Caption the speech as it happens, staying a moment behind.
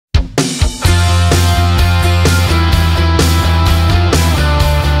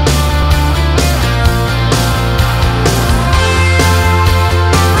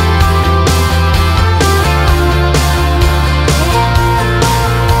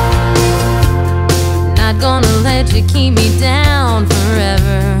let you keep me down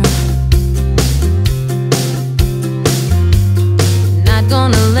forever. Not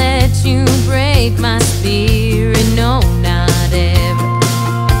gonna let you break my spirit, no, not ever.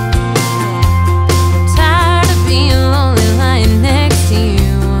 Tired of being lonely lying next to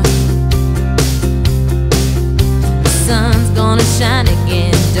you. The sun's gonna shine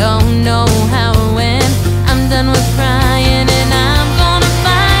again, don't know how or when. I'm done with crying and I'm gonna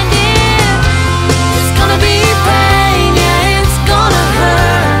find it. It's gonna be pain, yeah, it's gonna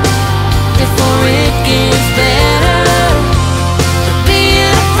hurt before it gets better. But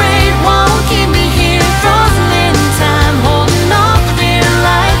being afraid won't keep me here, frozen in time, holding on for dear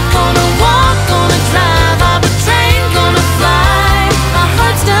life. Gonna walk, gonna drive, I'll be train, gonna fly. My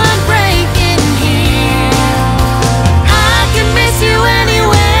heart's done breaking here. I can miss you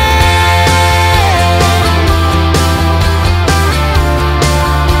anyway.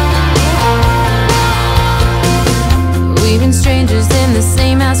 We've been strangers in the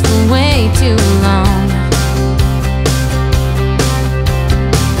same house for way too long.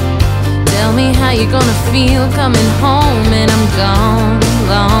 Tell me how you're gonna feel coming home and I'm gone,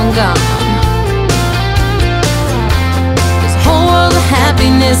 long gone. There's a whole world of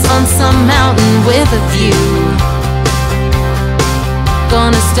happiness on some mountain with a view.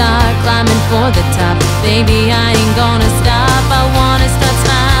 Gonna start climbing for the top, baby, I ain't gonna stop. I wanna start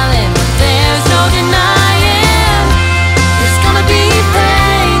smiling.